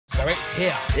So it's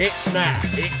here, it's now,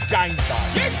 it's game day.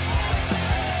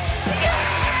 Yes!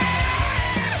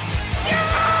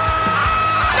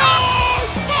 No!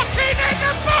 Fucking in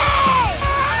the ball!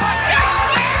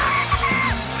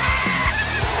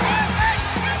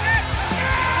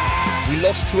 We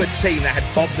lost to a team that had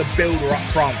Bob the Builder up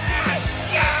front.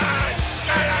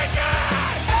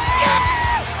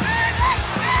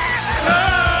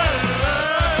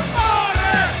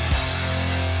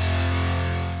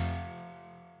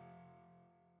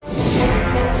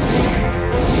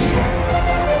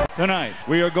 Tonight,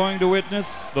 we are going to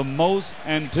witness the most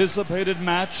anticipated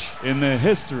match in the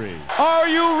history. Are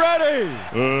you ready?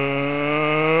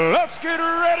 Let's get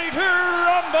ready to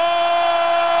rumble!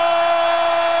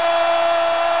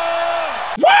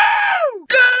 Woo!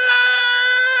 Good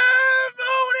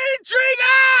morning,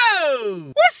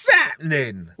 Trigo! What's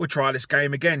happening? We'll try this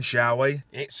game again, shall we?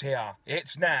 It's here,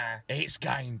 it's now, it's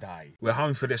game day. We're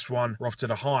home for this one. We're off to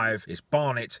the Hive. It's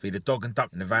Barnet v the Dog and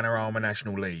Duck in the Vanarama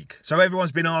National League. So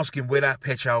everyone's been asking where that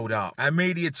pitch hold up. Our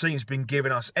media team's been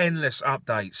giving us endless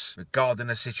updates regarding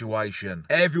the situation.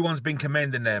 Everyone's been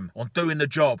commending them on doing the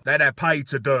job that they're paid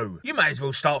to do. You may as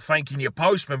well start thanking your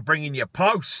postman bringing your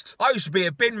post. I used to be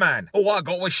a bin man. All I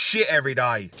got was shit every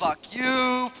day. Fuck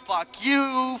you, fuck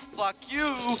you, fuck you,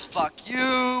 fuck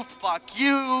you, fuck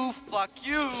you, fuck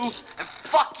you, and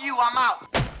fuck you, I'm out.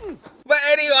 But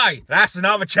anyway, that's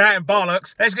another chatting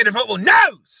bollocks. Let's get to football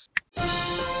news!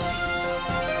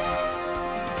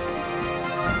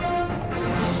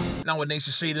 No one needs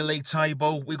to see the league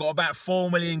table. We've got about 4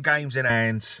 million games in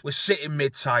hand. We're sitting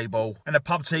mid-table, and the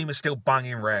pub team is still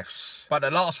bunging refs. But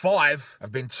the last 5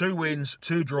 have been 2 wins,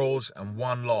 2 draws, and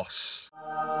 1 loss.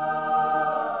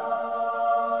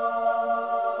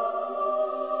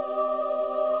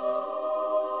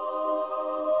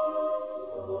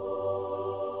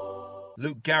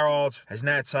 Luke Garrard has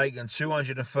now taken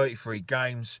 233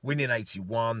 games, winning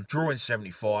 81, drawing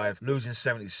 75, losing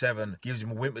 77, gives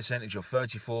him a win percentage of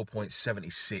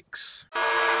 34.76.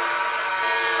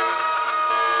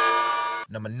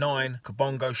 Number 9,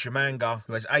 Kabongo Shimanga,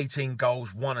 who has 18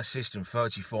 goals, 1 assist in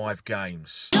 35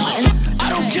 games. I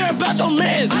don't care about your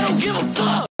mans. I don't give a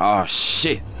fuck. Oh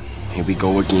shit. Here we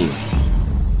go again.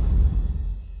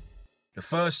 The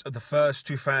first of the first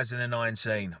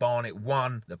 2019, Barnet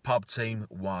won, the pub team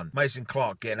won. Mason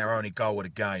Clark getting our only goal of the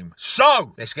game.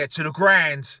 So, let's get to the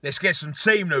grand. Let's get some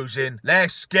team news in.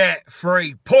 Let's get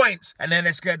 3 points. And then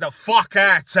let's get the fuck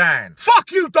out of town.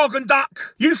 Fuck you, Dog and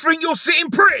Duck. You think you're sitting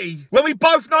pretty when we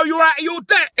both know you're out of your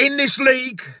depth in this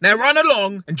league? Now run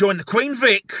along and join the Queen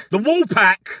Vic, the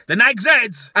Woolpack, the Nags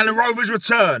Head, and the Rovers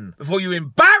Return before you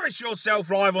embarrass yourself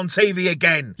live on TV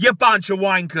again. You bunch of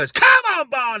wankers. Come on,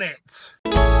 Barnet.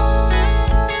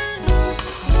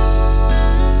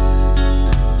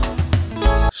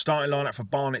 Starting lineup for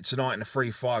Barnet tonight in a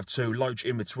 3-5-2. Loach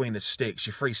in between the sticks.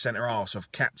 Your 3 centre-halves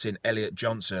of captain Elliot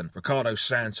Johnson, Ricardo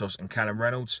Santos and Callum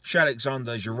Reynolds. Shea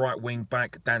Alexander is your right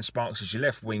wing-back. Dan Sparks is your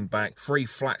left wing-back. 3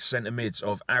 flat centre-mids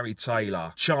of Harry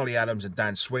Taylor, Charlie Adams and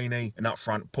Dan Sweeney. And up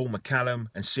front, Paul McCallum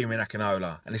and Simeon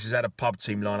Akinola. And this is how the pub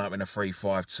team lineup in a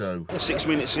 3-5-2. 6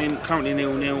 minutes in, currently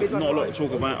 0-0. Not a lot to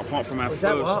talk about apart from our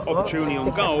first opportunity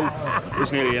on goal.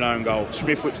 It's nearly an own goal.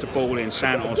 Smith whips the ball in,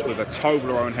 Santos with a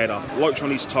Toblerone header. Loach on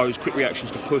his toes, quick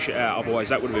reactions to push it out, otherwise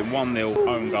that would have been 1-0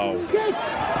 own goal. Yes!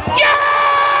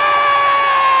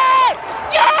 Yes!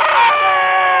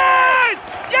 Yes!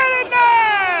 Get in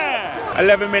there!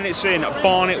 11 minutes in,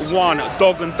 Barnet 1,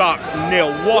 Dog and Duck 0.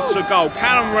 What a goal.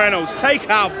 Callum Reynolds, take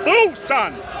our ball,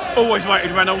 son! Always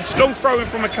waited, Reynolds. Long throw in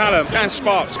from McCallum. Dan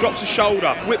Sparks drops the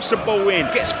shoulder, whips the ball in,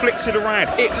 gets flicked to the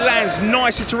rad. It lands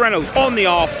nicely to Reynolds on the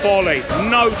half volley.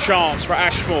 No chance for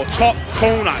Ashmore. Top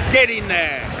corner, get in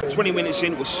there. 20 minutes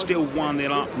in, we're still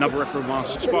 1-0 up. Another referee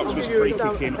must. Sparks was a free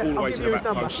kick in, all the way to the back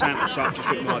post. Santos up, just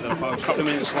went wide of the post. A couple of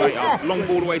minutes later, long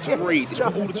ball away to Reed. It's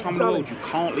got all the time in the world. You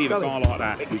can't leave a guy like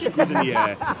that who's good in the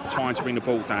air, trying to bring the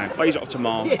ball down. Plays it off to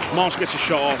Mars. Mars gets a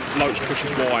shot off. Loach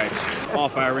pushes wide.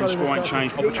 Half hour in, score ain't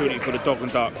changed. Opportunity for the Dog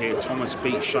and Duck here. Thomas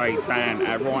beats Shea. Dan,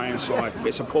 our right hand side,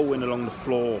 gets a ball in along the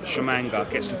floor. Shimanga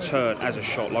gets the turn as a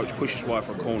shot. Loach pushes wide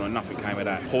for a corner. Nothing came of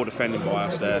that. Poor defending by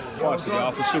us there. 5 to the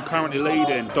half. We're still currently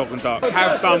leading. Dog and Duck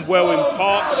have done well in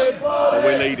parts, but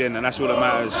we're leading, and that's all that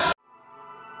matters.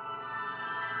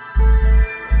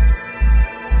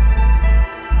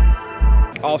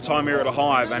 Half time here at the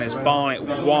Hive, and it's Barnet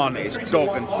 1, it's Dog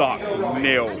and Duck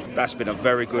 0. That's been a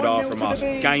very good half from us.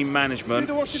 Game management,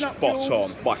 spot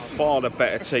on. By far the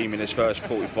better team in this first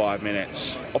 45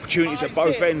 minutes. Opportunities at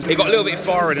both ends. It got a little bit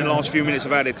fiery in the last few minutes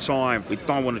of added time. We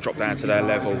don't want to drop down to their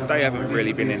level. They haven't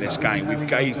really been in this game. We've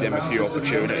gave them a few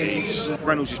opportunities.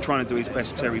 Reynolds is trying to do his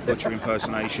best Terry Butcher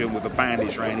impersonation with a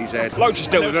bandage around his head. Loach has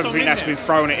dealt with everything that's been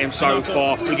thrown at him so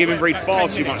far. We're giving Reed far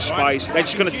too much space. They're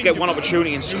just going to get one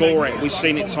opportunity and score it. We've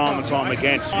seen it time and time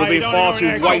again. We're being far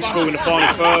too wasteful in the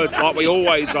final third, like we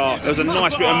always are. There was a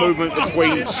nice bit of movement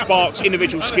between Sparks'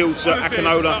 individual skill to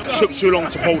Akinola. Took too long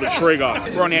to pull the trigger.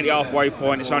 We're only at the halfway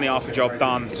point. It's only half a job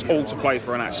done. It's all to play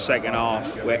for in that second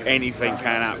half where anything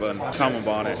can happen. Come on,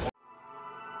 Barnet.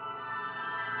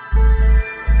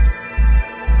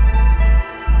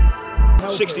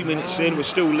 60 minutes in, we're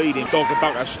still leading. Dog and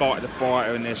Duck have started to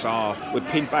brighter in this half. We're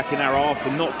pinned back in our half,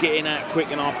 we're not getting out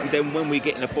quick enough, and then when we're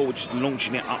getting the ball, we're just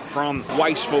launching it up front.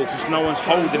 Wasteful, because no one's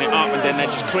holding it up, and then they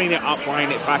just clean it up,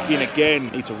 playing it back in again.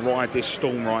 Need to ride this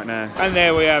storm right now. And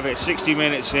there we have it, 60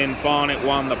 minutes in, Barnet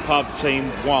 1, the pub team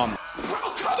 1.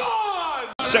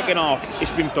 Second half,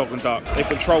 it's been Dog and Duck. They've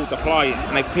controlled the play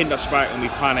and they've pinned us back and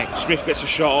we've panicked. Smith gets a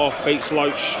shot off, beats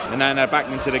Loach, and now they're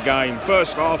back into the game.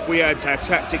 First half, we had our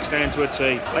tactics down to a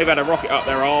T. They've had a rocket up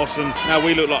their arse, and now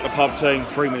we look like the pub team.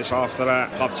 3 minutes after that,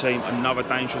 pub team, another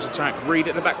dangerous attack. Reed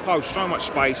at the back post, so much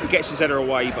space. He gets his header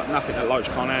away, but nothing that Loach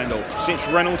can't handle. Since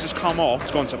Reynolds has come off,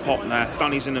 it's gone to Pop now.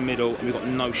 Dunne's in the middle, and we've got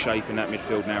no shape in that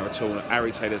midfield now at all.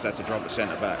 Harry Taylor's had to drop at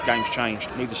centre back. Game's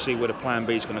changed. Need to see where the plan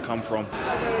B is going to come from.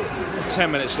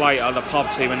 10 minutes later, the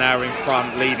pub team are now in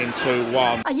front, leading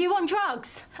 2-1. Are you on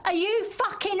drugs? Are you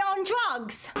fucking on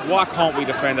drugs? Why can't we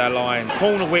defend our line?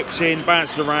 Corner whips in,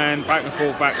 bounces around, back and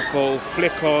forth,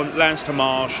 flick on, lands to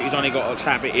Marsh. He's only got to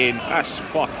tap it in. That's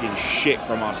fucking shit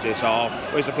from us this half.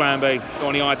 Where's the plan B? Got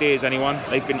any ideas, anyone?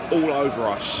 They've been all over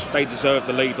us. They deserve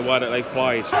the lead the way that they've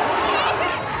played.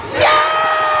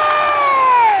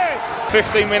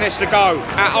 15 minutes to go.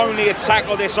 Our only attack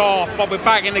of this half, but we're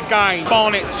back in the game.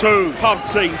 Barnet 2, pub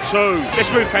team 2. This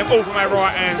move came all from our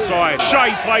right hand side.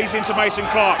 Shea plays into Mason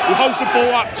Clark, who holds the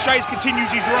ball up. Shea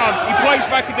continues his run. He plays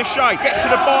back into Shea, gets to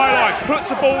the byline, puts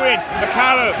the ball in.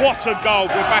 McCallum, what a goal.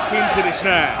 We're back into this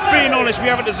now. Being honest, we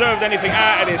haven't deserved anything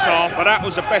out of this half, but that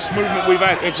was the best movement we've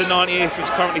had. It's a 90th, it's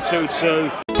currently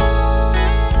 2-2.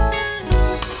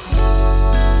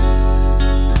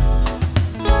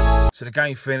 So the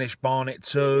game finished, Barnet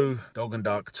 2, Dog and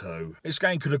Duck 2. This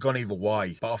game could have gone either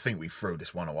way, but I think we threw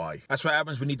this one away. That's what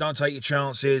happens when you don't take your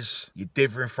chances. You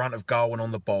dither in front of goal and on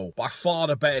the ball. By far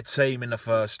the better team in the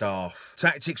first half.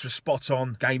 Tactics were spot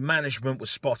on. Game management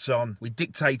was spot on. We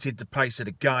dictated the pace of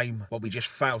the game, but we just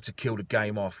failed to kill the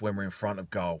game off when we're in front of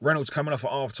goal. Reynolds coming off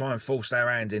at half-time forced our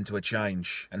hand into a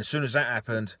change. And as soon as that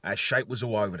happened, our shape was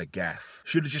all over the gaff.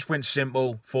 Should have just went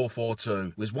simple, 4-4-2.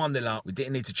 It was 1-0 up. We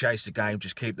didn't need to chase the game,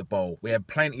 just keep the ball. We had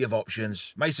plenty of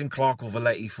options. Mason Clark or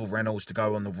Valetti for Reynolds to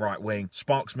go on the right wing.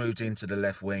 Sparks moved into the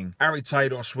left wing. Harry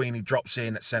Taylor or Sweeney drops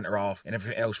in at centre half and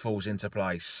everything else falls into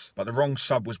place. But the wrong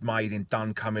sub was made in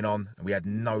Dunne coming on and we had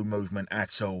no movement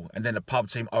at all. And then the pub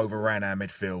team overran our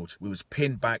midfield. We was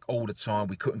pinned back all the time.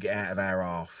 We couldn't get out of our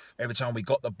half. Every time we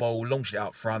got the ball, launched it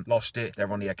up front, lost it,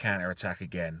 they're on the counter-attack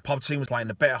again. Pub team was playing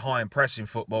the better high and pressing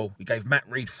football. We gave Matt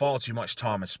Reed far too much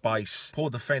time and space. Poor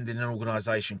defending and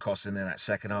organisation costing in that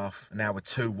second half. And now we're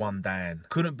 2-1 down.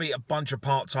 Couldn't beat a bunch of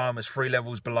part-timers 3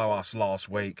 levels below us last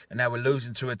week, and now we're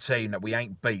losing to a team that we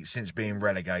ain't beat since being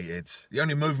relegated. The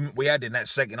only movement we had in that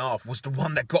second half was the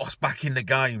one that got us back in the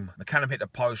game. McCallum hit the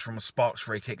post from a Sparks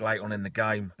free kick late on in the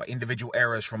game, but individual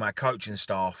errors from our coaching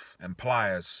staff and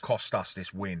players cost us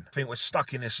this win. I think we're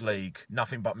stuck in this league,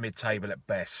 nothing but mid-table at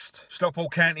best.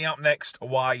 Stockport County up next,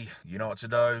 away. You know what to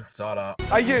do. Ta-da.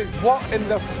 What in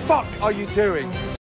the fuck are you doing?